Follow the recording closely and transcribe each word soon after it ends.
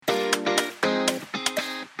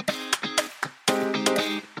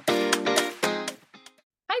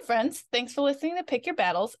friends. Thanks for listening to Pick Your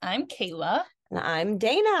Battles. I'm Kaela. And I'm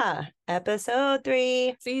Dana. Episode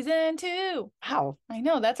 3. Season 2. Wow. I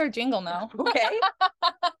know, that's our jingle now. Okay.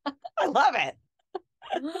 I love it.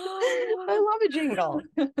 I love a jingle.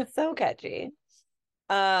 So catchy.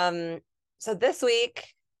 So this week,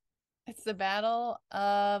 It's the battle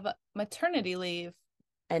of maternity leave.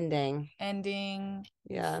 ending.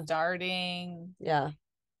 Yeah. Starting. Yeah.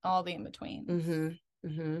 All the in-between. Mm-hmm.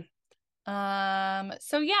 Mm-hmm.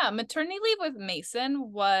 So yeah, maternity leave with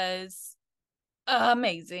Mason was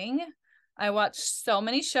amazing. I watched so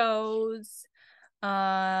many shows.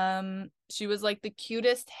 She was like the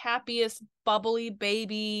cutest, happiest, bubbly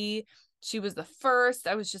baby. She was the first.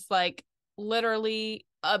 I was just like literally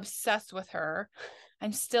obsessed with her.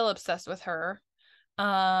 I'm still obsessed with her.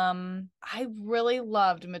 I really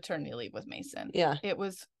loved maternity leave with Mason. Yeah. It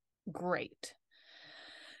was great.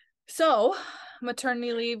 So,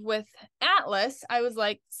 maternity leave with Atlas, I was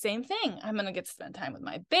like, same thing. I'm going to get to spend time with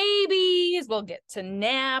my babies. We'll get to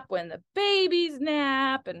nap when the babies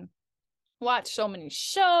nap and watch so many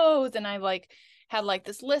shows. And I like had like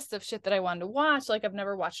this list of shit that I wanted to watch. Like I've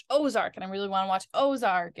never watched Ozark and I really want to watch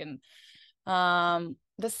Ozark and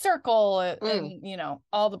The Circle and you know,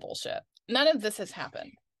 all the bullshit. None of this has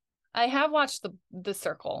happened. I have watched the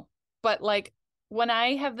Circle, but like when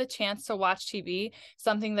I have the chance to watch TV,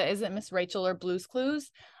 something that isn't Miss Rachel or Blue's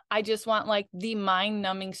Clues, I just want like the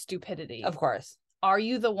mind-numbing stupidity. Of course. Are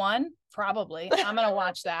You the One? Probably. I'm going to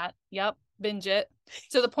watch that. Yep. Binge it.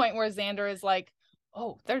 To the point where Xander is like,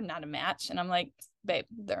 oh, they're not a match. And I'm like, babe,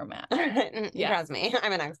 they're a match. Yeah. Trust me.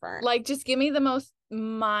 I'm an expert. Like, just give me the most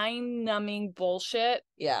mind-numbing bullshit.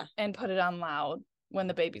 Yeah. And put it on loud when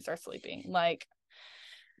the babies are sleeping. Like,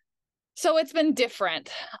 so it's been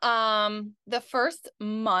different. The first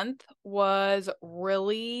month was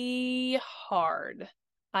really hard.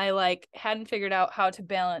 I like hadn't figured out how to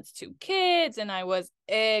balance 2 kids and I was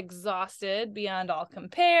exhausted beyond all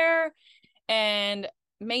compare. And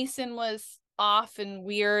Mason was off and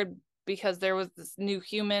weird because there was this new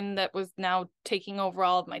human that was now taking over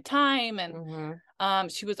all of my time.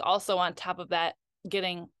 And she was also on top of that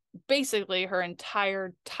getting basically her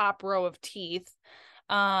entire top row of teeth.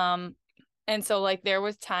 And so like there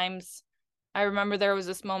was times I remember there was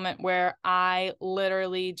this moment where I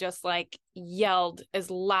literally just like yelled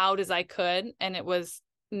as loud as I could. And it was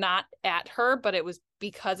not at her, but it was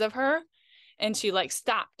because of her. And she like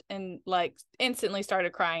stopped and like instantly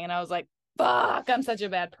started crying. And I was like, fuck, I'm such a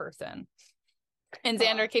bad person. And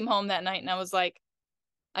Xander came home that night and I was like,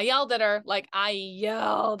 I yelled at her. Like I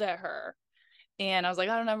yelled at her. And I was like,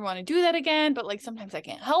 I don't ever want to do that again. But like sometimes I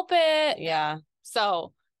can't help it. Yeah.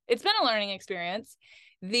 So it's been a learning experience.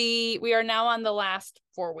 We are now on the last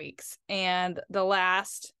 4 weeks and the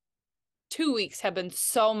last 2 weeks have been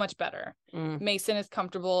so much better. Mason is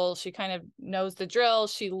comfortable. She kind of knows the drill.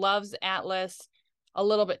 She loves Atlas a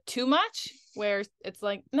little bit too much where it's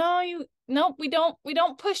like, we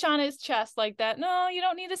don't push on his chest like that. No, you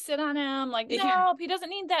don't need to sit on him. Like, no, he doesn't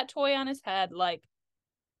need that toy on his head. Like,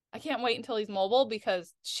 I can't wait until he's mobile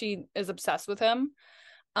because she is obsessed with him.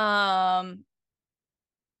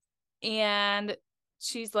 And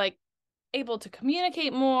she's like able to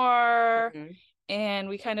communicate more. And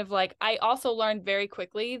we kind of like, I also learned very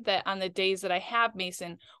quickly that on the days that I have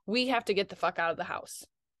Mason, we have to get the fuck out of the house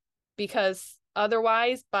because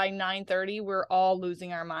otherwise by 9:30, we're all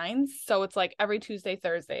losing our minds. So it's like every Tuesday,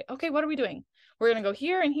 Thursday. Okay, what are we doing? We're going to go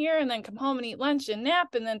here and then come home and eat lunch and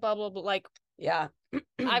nap and then blah, blah, blah. Like, yeah,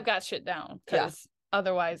 I've got shit down because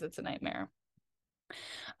otherwise it's a nightmare.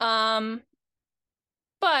 But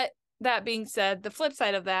that being said, the flip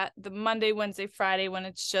side of that, the Monday, Wednesday, Friday, when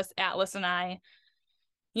it's just Atlas and I,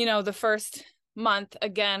 you know, the first month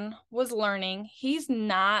again was learning. He's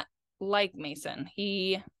not like Mason.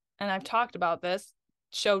 And I've talked about this,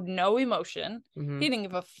 showed no emotion. He didn't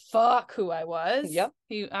give a fuck who I was. Yep.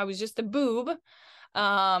 I was just a boob.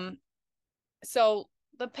 So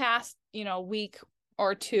the past, week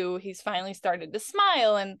or two, he's finally started to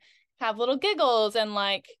smile and have little giggles and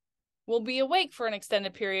like, will be awake for an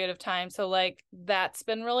extended period of time. So like that's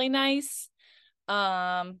been really nice.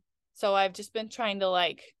 So I've just been trying to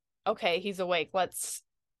like, okay, he's awake. Let's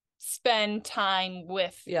spend time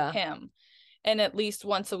with him. And at least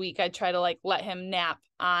once a week, I try to like let him nap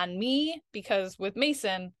on me because with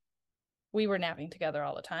Mason, we were napping together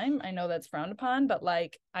all the time. I know that's frowned upon, but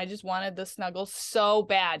like I just wanted the snuggle so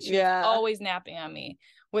bad. She was always napping on me.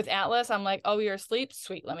 With Atlas, I'm like, oh, you're asleep?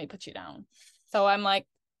 Sweet, let me put you down. So I'm like,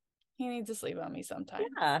 he needs to sleep on me sometime.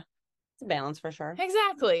 Yeah. It's a balance for sure.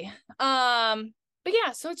 Exactly. But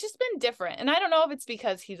yeah, so it's just been different. And I don't know if it's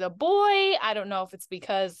because he's a boy. I don't know if it's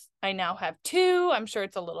because I now have two. I'm sure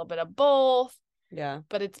it's a little bit of both. Yeah.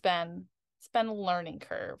 But it's been a learning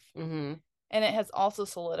curve. Mm-hmm. And it has also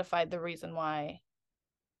solidified the reason why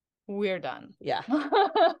we're done. Yeah.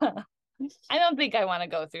 I don't think I want to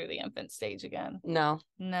go through the infant stage again. No.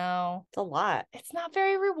 It's a lot. It's not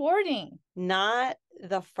very rewarding. Not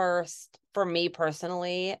the first, for me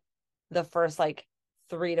personally, the first like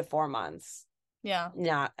 3 to 4 months. Yeah.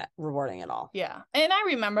 Not rewarding at all. Yeah. And I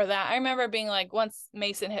remember that. I remember being like, once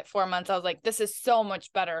Mason hit 4 months, I was like, this is so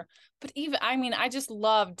much better. But even, I mean, I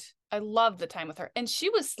loved the time with her. And she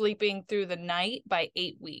was sleeping through the night by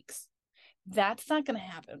 8 weeks. That's not going to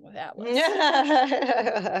happen with Atlas.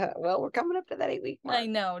 Well, we're coming up to that 8-week mark. I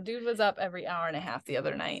know. Dude was up every hour and a half the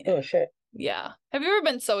other night. Oh, shit. Yeah. Have you ever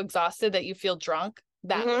been so exhausted that you feel drunk?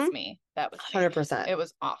 That was me. That was me. 100%. It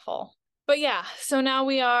was awful. But yeah, so now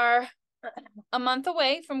we are a month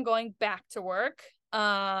away from going back to work.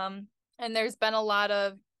 And there's been a lot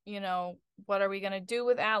of, what are we going to do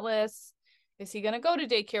with Atlas? Is he going to go to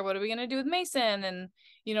daycare? What are we going to do with Mason? And,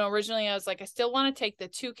 originally I was like, I still want to take the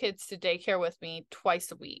 2 kids to daycare with me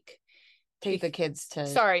twice a week. Take the kids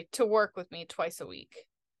to work with me twice a week.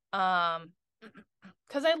 Because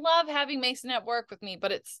I love having Mason at work with me,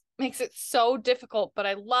 but it makes it so difficult. But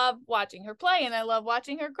I love watching her play and I love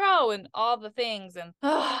watching her grow and all the things. And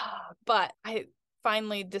but I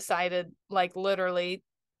finally decided, like literally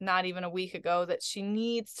not even a week ago, that she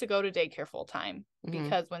needs to go to daycare full time.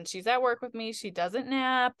 Because when she's at work with me, she doesn't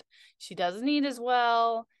nap. She doesn't eat as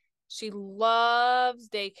well. She loves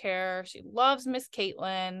daycare. She loves Miss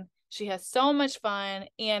Caitlin. She has so much fun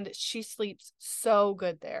and she sleeps so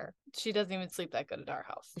good there. She doesn't even sleep that good at our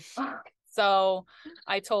house. So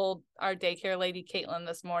I told our daycare lady, Caitlin,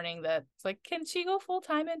 this morning that it's like, can she go full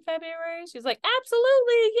time in February? She's like,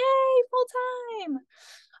 absolutely. Yay, full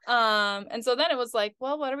time. And so then it was like,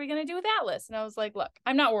 well, what are we going to do with Atlas? And I was like, look,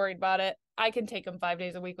 I'm not worried about it. I can take him 5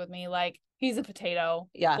 days a week with me. Like, he's a potato.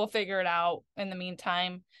 Yeah. We'll figure it out in the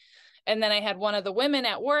meantime. And then I had one of the women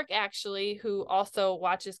at work, actually, who also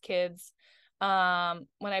watches kids. When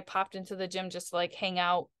I popped into the gym just to like hang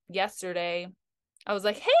out yesterday, I was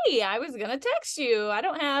like, hey, I was going to text you. I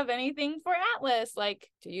don't have anything for Atlas. Like,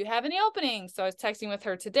 do you have any openings? So I was texting with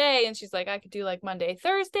her today and she's like, I could do like Monday,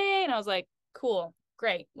 Thursday. And I was like, cool,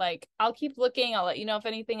 great. Like, I'll keep looking. I'll let you know if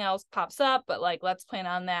anything else pops up, but like, let's plan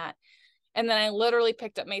on that. And then I literally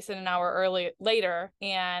picked up Mason an hour later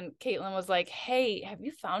and Caitlin was like, hey, have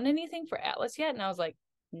you found anything for Atlas yet? And I was like,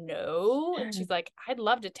 no. And she's like, I'd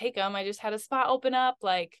love to take him. I just had a spot open up.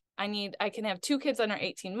 Like, I can have 2 kids under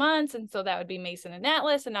 18 months. And so that would be Mason and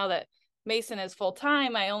Atlas. And now that Mason is full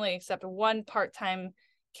time, I only accept 1 part-time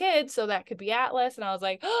kid. So that could be Atlas. And I was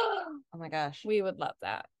like, oh my gosh, we would love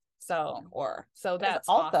that. So that's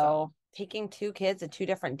also awesome. Taking 2 kids to 2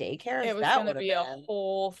 different daycares. It was going to be a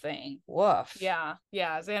whole thing. Woof. Yeah.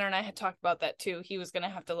 Xander and I had talked about that too. He was going to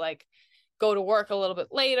have to like go to work a little bit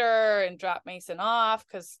later and drop Mason off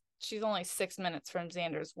because she's only 6 minutes from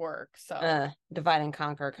Xander's work. So divide and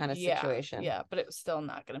conquer kind of situation. Yeah, but it was still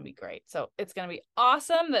not going to be great. So it's going to be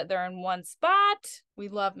awesome that they're in one spot. We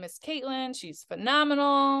love Miss Caitlin. She's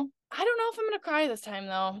phenomenal. I don't know if I'm going to cry this time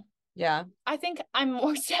though. Yeah. I think I'm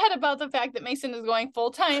more sad about the fact that Mason is going full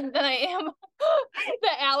time than I am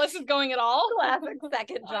that Alice is going at all. Classic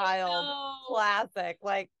second child. Classic.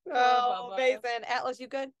 Like, oh, Mason, Atlas, you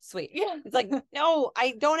good? Sweet. Yeah. It's like, no,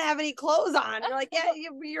 I don't have any clothes on. You're like, yeah,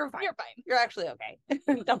 you're fine. You're fine. You're actually okay.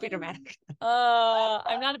 Don't be dramatic.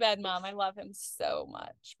 I'm not a bad mom. I love him so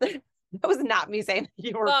much. That was not me saying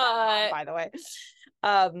you were fine, by the way.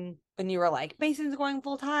 When you were like, Mason's going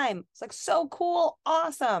full time. It's like, so cool.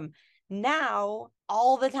 Awesome. Now,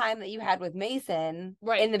 all the time that you had with Mason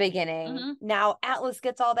in the beginning, now Atlas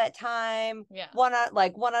gets all that time. Yeah.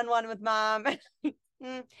 One-on-one with mom.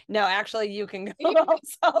 No, actually you can go. You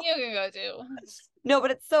can go too. No,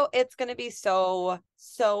 but it's going to be so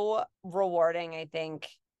rewarding, I think,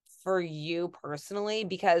 for you personally,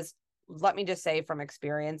 because let me just say from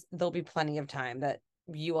experience, there'll be plenty of time that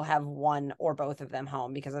you will have one or both of them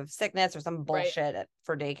home because of sickness or some bullshit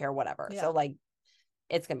for daycare, whatever. Yeah. So like,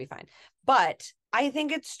 it's going to be fine. But I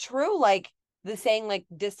think it's true. Like the saying, like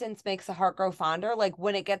distance makes the heart grow fonder. Like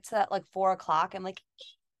when it gets to that like 4 o'clock, I'm like,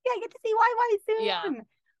 yeah, I get to see YY soon. Yeah.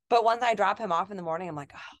 But once I drop him off in the morning, I'm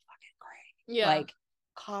like, oh, fucking great. Yeah. Like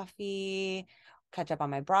coffee, catch up on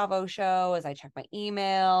my Bravo show as I check my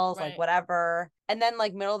emails, like whatever. And then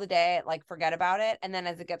like middle of the day, like forget about it. And then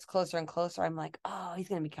as it gets closer and closer, I'm like, oh, he's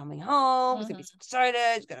going to be coming home. He's going to be so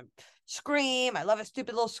excited. He's going to scream. I love a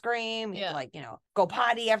stupid little scream. Yeah. Like, go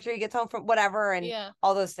potty after he gets home from whatever and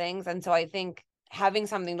all those things. And so I think having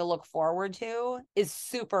something to look forward to is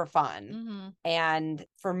super fun. Mm-hmm. And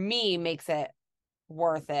for me, makes it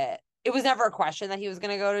worth it. It was never a question that he was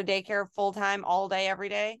going to go to daycare full time all day, every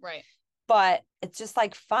day. Right. But it's just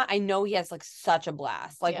like fun. I know he has like such a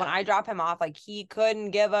blast. Like when I drop him off, like he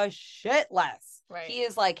couldn't give a shit less. Right. He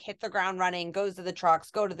is like hit the ground running, goes to the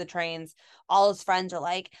trucks, go to the trains. All his friends are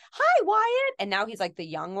like, "Hi, Wyatt." And now he's like the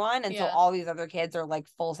young one. And so all these other kids are like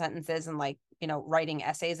full sentences and like, you know, writing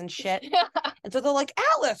essays and shit. And so they're like,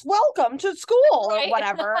 "Alice, welcome to school," or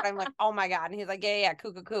whatever. And I'm like, "Oh my God." And he's like, yeah,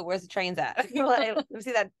 cool. Where's the trains at? Let me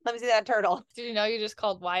see that turtle. Did you know you just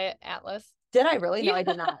called Wyatt Atlas? Did I really? No, I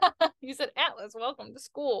did not. You said, "Atlas, welcome to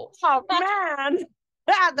school." Oh man.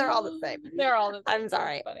 They're all the same. They're all the same. I'm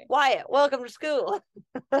sorry. Wyatt, welcome to school.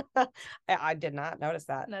 I did not notice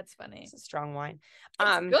that. That's funny. It's a strong wine.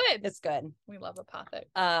 It's good. It's good. We love apothic.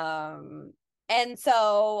 And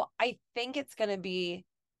so I think it's gonna be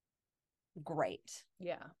great.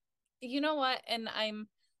 Yeah. You know what? And I'm,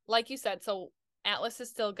 like you said, so Atlas is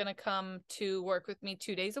still gonna come to work with me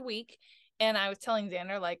 2 days a week. And I was telling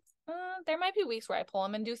Xander, like, there might be weeks where I pull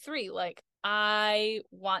him and do 3. Like, I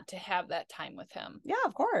want to have that time with him. Yeah,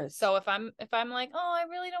 of course. So if I'm like, oh, I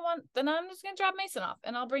really don't want, then I'm just gonna drop Mason off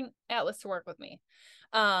and I'll bring Atlas to work with me.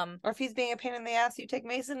 Or if he's being a pain in the ass, you take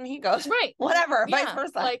Mason and he goes. Right. Whatever. Yeah. Vice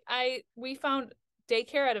versa. Like we found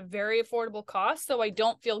daycare at a very affordable cost, so I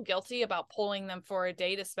don't feel guilty about pulling them for a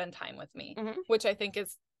day to spend time with me, which I think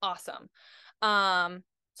is awesome.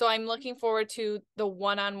 So I'm looking forward to the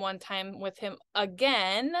one-on-one time with him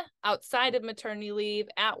again outside of maternity leave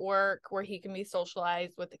at work, where he can be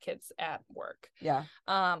socialized with the kids at work. Yeah.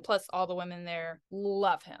 Plus all the women there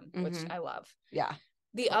love him, which I love. Yeah.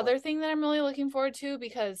 The other thing that I'm really looking forward to,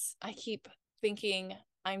 because I keep thinking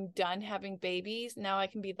I'm done having babies, now I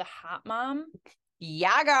can be the hot mom.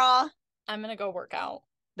 Yeah, girl. I'm gonna go work out.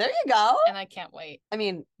 There you go. And I can't wait. I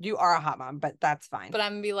mean, you are a hot mom, but that's fine. But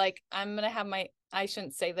I'm gonna be like, I'm gonna have I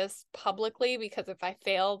shouldn't say this publicly, because if I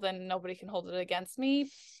fail, then nobody can hold it against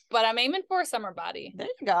me. But I'm aiming for a summer body. There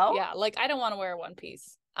you go. Yeah, like I don't want to wear a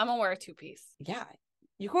 1-piece. I'm gonna wear a 2-piece. Yeah.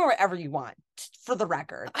 You can wear whatever you want, for the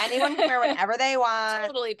record. Anyone can wear whatever they want.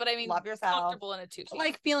 Totally. But I mean, love yourself. Comfortable in a 2-piece.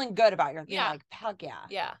 Like feeling good about your, yeah. Like, heck yeah.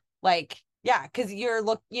 Yeah. Like, yeah, because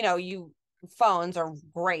you phones are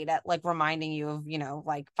great at like reminding you of,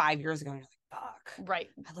 like 5 years ago, and you're like, fuck. Right.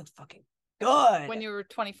 I looked fucking good. When you were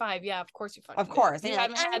 25, yeah, of course you fucking Of course. And you're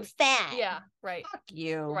like, I'm fat. Yeah, right. Fuck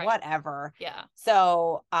you. Right. Whatever. Yeah.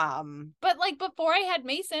 So, but like before I had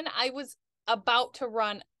Mason, I was about to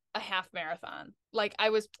run a half marathon. Like I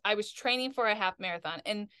was training for a half marathon,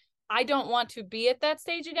 and I don't want to be at that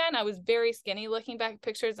stage again. I was very skinny looking back at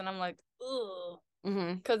pictures, and I'm like, ugh.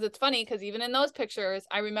 Because it's funny, because even in those pictures,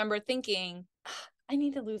 I remember thinking, I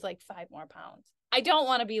need to lose like 5 more pounds. I don't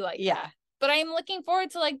want to be like that. But I'm looking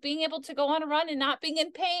forward to like being able to go on a run and not being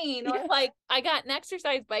in pain. Or like I got an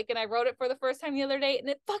exercise bike and I rode it for the first time the other day and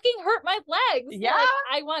it fucking hurt my legs. Yeah. Like,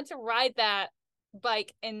 I want to ride that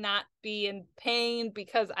bike and not be in pain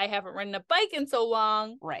because I haven't ridden a bike in so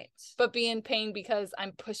long. Right. But be in pain because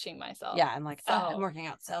I'm pushing myself. Yeah. I'm like, I'm working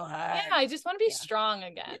out so hard. Yeah. I just want to be strong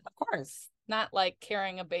again. Yeah, of course. Not like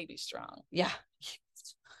carrying a baby strong. Yeah.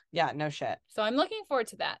 Yeah. No shit. So I'm looking forward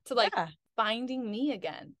to that. To like finding me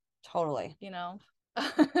again. Totally.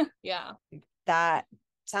 Yeah. That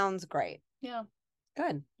sounds great. Yeah.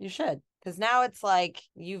 Good. You should. Because now it's like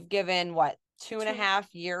you've given what, 2.5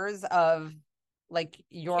 years of like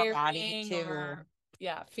your carrying body to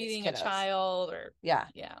feeding a child or yeah.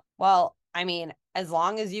 Well, I mean, as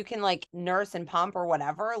long as you can like nurse and pump or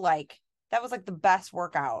whatever, like that was like the best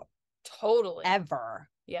workout totally ever.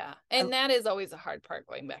 Yeah. And that is always a hard part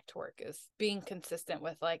going back to work, is being consistent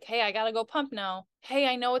with like, hey, I gotta go pump now. Hey,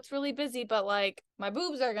 I know it's really busy, but like my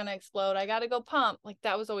boobs are gonna explode. I gotta go pump. Like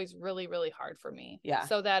that was always really, really hard for me. Yeah.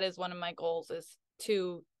 So that is one of my goals, is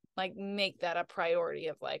to like make that a priority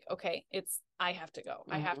of like, okay, I have to go.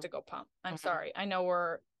 I have to go pump. I'm sorry. I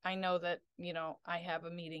know that, I have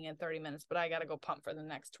a meeting in 30 minutes, but I gotta go pump for the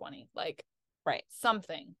next 20. Like right.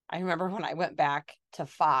 Something. I remember when I went back to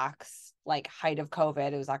Fox, like height of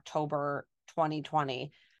COVID, it was October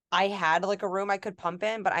 2020. I had like a room I could pump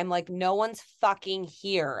in, but I'm like, no one's fucking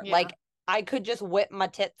here. Yeah. Like I could just whip my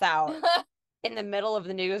tits out in the middle of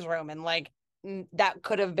the newsroom, and like that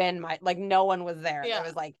could have been like no one was there. Yeah. It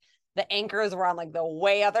was like the anchors were on like the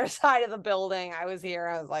way other side of the building. I was here.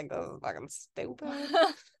 I was like, this is fucking stupid.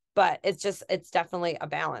 But it's definitely a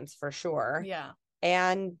balance for sure. Yeah.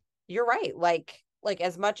 And you're right. Like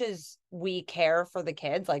as much as we care for the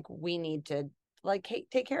kids, like we need to like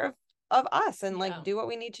take care of us and like do what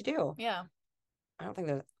we need to do. Yeah. I don't think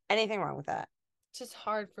there's anything wrong with that. It's just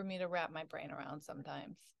hard for me to wrap my brain around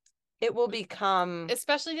sometimes. It will become,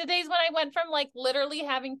 especially the days when I went from like literally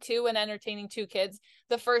having 2 and entertaining 2 kids.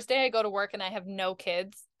 The first day I go to work and I have no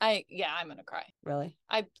kids. I'm gonna cry. really?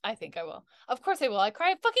 I think I will. Of course I will. I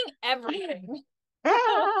cry at fucking everything.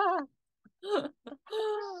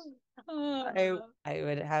 I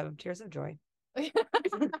would have tears of joy.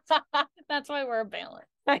 That's why we're a balance.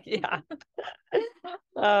 Yeah.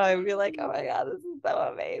 I'd be like, oh my God, this is so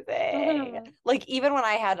amazing. Like even when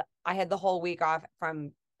I had the whole week off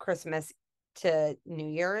from Christmas to New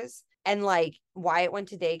Year's, and like Wyatt went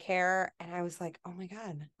to daycare, and I was like, oh my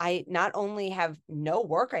God, I not only have no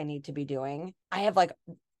work I need to be doing, I have like,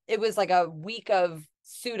 it was like a week of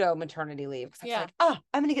pseudo maternity leave. I was like, oh,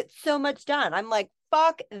 I'm gonna get so much done. I'm like,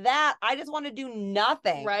 fuck that. I just want to do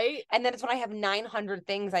nothing. Right. And then it's when I have 900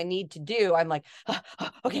 things I need to do. I'm like,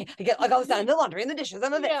 okay, I get like all this done, the laundry and the dishes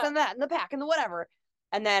and the this and that and the pack and the whatever.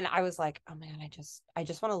 And then I was like, oh man, I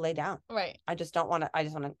just want to lay down. Right. I just want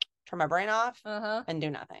to turn my brain off and do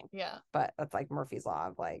nothing. Yeah. But that's like Murphy's Law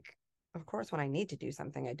of like, of course, when I need to do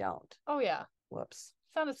something, I don't. Oh yeah. Whoops.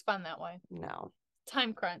 It's not as fun that way. No.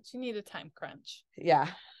 Time crunch. You need a time crunch. Yeah,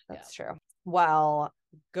 that's true. Well,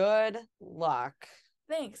 good luck.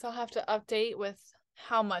 Thanks. I'll have to update with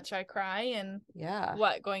how much I cry and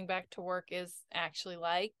what going back to work is actually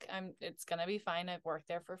like. It's gonna be fine. I've worked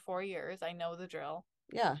there for 4 years. I know the drill.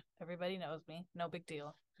 Yeah. Everybody knows me. No big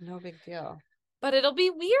deal. No big deal. But it'll be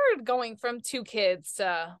weird going from 2 kids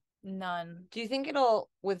to none. Do you think it'll,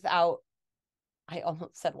 without, I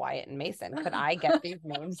almost said Wyatt and Mason. Could I get these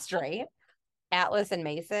names straight? Atlas and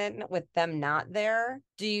Mason, with them not there,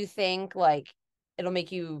 do you think like it'll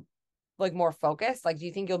make you like more focused? Like, do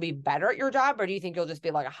you think you'll be better at your job, or do you think you'll just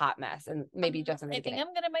be like a hot mess and maybe just in the beginning? I think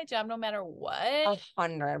I'm good at my job no matter what.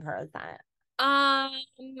 100%.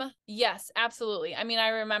 Yes, absolutely. I mean, I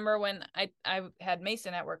remember when I had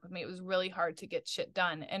Mason at work with me, it was really hard to get shit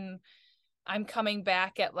done. And I'm coming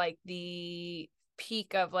back at like the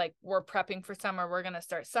peak of like, we're prepping for summer. We're going to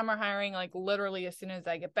start summer hiring. Like literally as soon as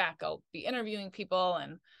I get back, I'll be interviewing people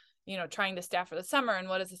and, you know, trying to staff for the summer and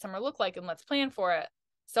what does the summer look like and let's plan for it.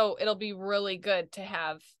 So it'll be really good to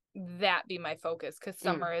have that be my focus because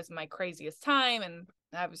summer is my craziest time and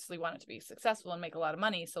I obviously want it to be successful and make a lot of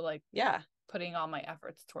money. So like, putting all my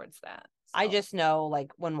efforts towards that. So. I just know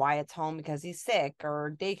like when Wyatt's home because he's sick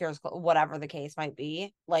or daycare's, whatever the case might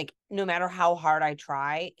be, like no matter how hard I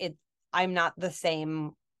try, I'm not the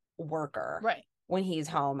same worker when he's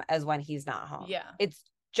home as when he's not home. Yeah. It's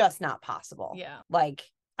just not possible. Yeah. Like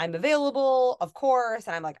I'm available, of course,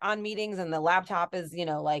 and I'm like on meetings and the laptop is, you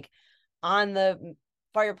know, like on the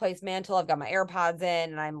fireplace mantle. I've got my AirPods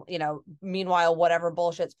in and I'm, you know, meanwhile, whatever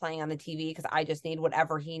bullshit's playing on the TV because I just need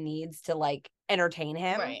whatever he needs to like entertain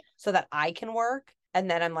him so that I can work.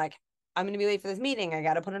 And then I'm like, I'm going to be late for this meeting. I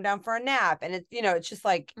got to put him down for a nap. And it's, you know, it's just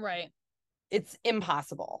like, it's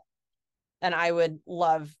impossible. And I would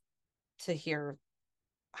love to hear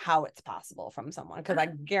how it's possible from someone because I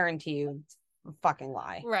guarantee you it's a fucking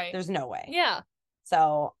lie. Right. There's no way. Yeah.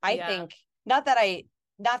 So I think not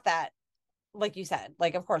that like you said,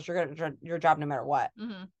 like, of course, you're going to do your job no matter what.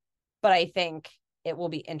 Mm-hmm. But I think it will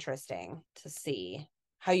be interesting to see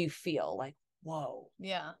how you feel. Like, whoa.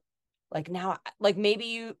 Yeah. Like now, like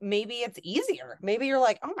maybe it's easier. Maybe you're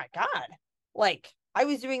like, oh my God. Like I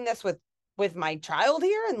was doing this with my child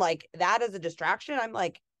here and like that as a distraction. I'm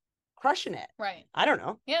like crushing it. Right. I don't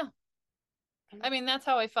know. Yeah. I mean, that's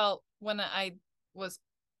how I felt when I was,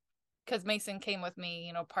 because Mason came with me,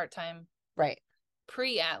 you know, part-time. Right.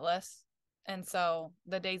 Pre-Atlas. And so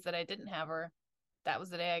the days that I didn't have her, that was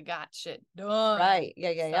the day I got shit done. Right. Yeah.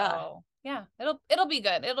 Yeah. It'll be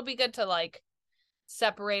good. It'll be good to like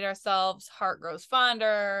separate ourselves. Heart grows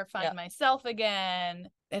fonder. Find myself again.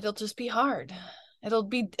 It'll just be hard. It'll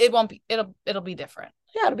be different. Yeah, it'll be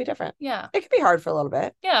different. Yeah. It could be hard for a little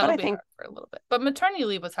bit. Yeah, it'll be hard for a little bit. But maternity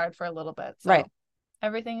leave was hard for a little bit. So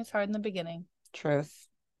everything is hard in the beginning. Truth.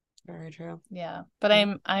 Very true. Yeah. But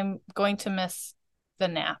I'm going to miss the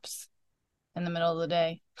naps in the middle of the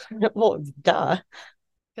day. Well, duh.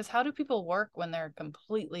 Because how do people work when they're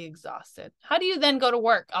completely exhausted? How do you then go to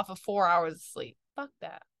work off of 4 hours of sleep? Fuck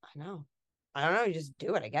that. I know. I don't know. You just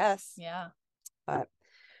do it, I guess. Yeah. But,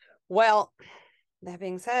 well, that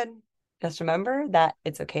being said, just remember that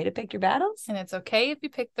it's okay to pick your battles. And it's okay if you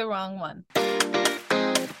pick the wrong one.